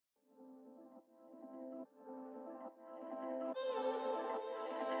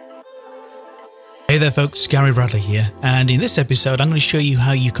Hey there folks, Gary Bradley here, and in this episode I'm going to show you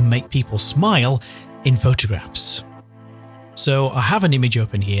how you can make people smile in photographs. So I have an image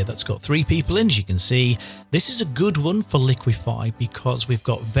open here that's got 3 people in, as you can see. This is a good one for liquify because we've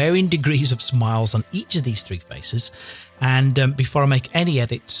got varying degrees of smiles on each of these 3 faces. And before I make any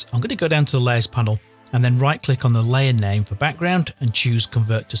edits, I'm going to go down to the layers panel and then right click on the layer name for background and choose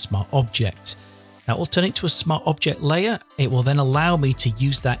convert to smart object. That will turn it to a smart object layer. It will then allow me to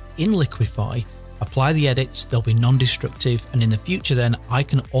use that in liquify, apply the edits, they'll be non-destructive, and in the future then I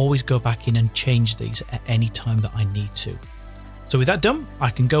can always go back in and change these at any time that I need to. So with that done,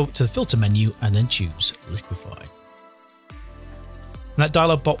 I can go to the filter menu and then choose liquify. And that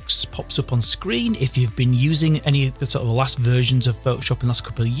dialog box pops up on screen. If you've been using any of the sort of the last versions of Photoshop in the last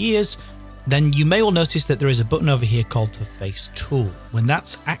couple of years, then you may well notice that there is a button over here called the face tool. When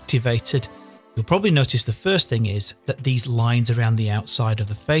that's activated, you'll probably notice the first thing is that these lines around the outside of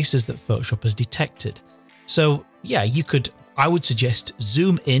the faces that Photoshop has detected. So yeah, I would suggest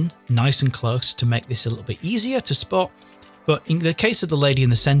zoom in nice and close to make this a little bit easier to spot. But in the case of the lady in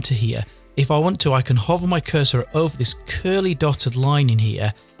the center here, if I want to, I can hover my cursor over this curly dotted line in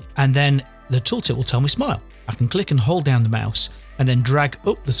here, and then the tooltip will tell me smile. I can click and hold down the mouse and then drag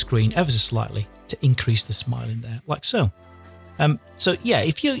up the screen ever so slightly to increase the smile in there, like so. So yeah,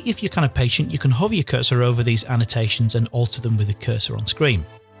 if you're kind of patient, you can hover your cursor over these annotations and alter them with the cursor on screen.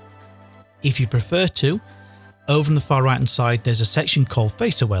 If you prefer to, over on the far right hand side, there's a section called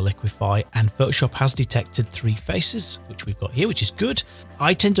Face Aware Liquify, and Photoshop has detected 3 faces, which we've got here, which is good.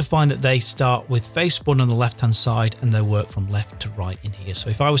 I tend to find that they start with face 1 on the left hand side and they work from left to right in here. So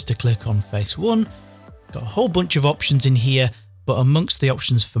if I was to click on face 1, got a whole bunch of options in here, but amongst the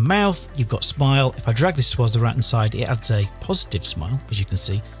options for mouth, you've got smile. If I drag this towards the right hand side, it adds a positive smile, as you can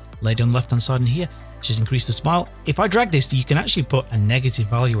see. Lady on the left hand side in here, which has increased the smile. If I drag this, you can actually put a negative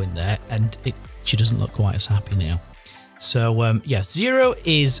value in there and she doesn't look quite as happy now. So yeah, 0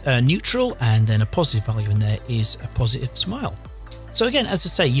 is neutral, and then a positive value in there is a positive smile. So again, as I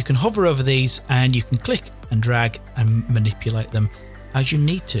say, you can hover over these and you can click and drag and manipulate them as you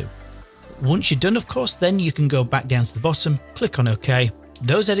need to. Once you're done, of course, then you can go back down to the bottom, click on OK.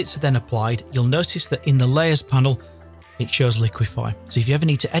 Those edits are then applied. You'll notice that in the layers panel, it shows liquify. So if you ever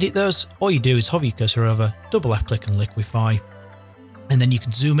need to edit those, all you do is hover your cursor over, double left click on liquify, and then you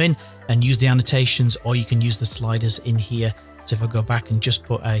can zoom in and use the annotations, or you can use the sliders in here. So if I go back and just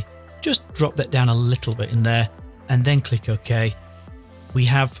drop that down a little bit in there and then click OK, we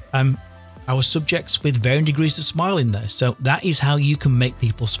have our subjects with varying degrees of smile in there. So that is how you can make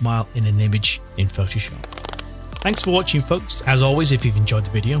people smile in an image in Photoshop. Thanks for watching, folks. As always, if you've enjoyed the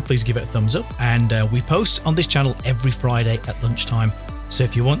video, please give it a thumbs up, and we post on this channel every Friday at lunchtime. So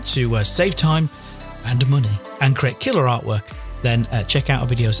if you want to save time and money and create killer artwork, then check out our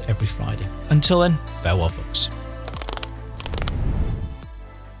videos every Friday. Until then, farewell, folks.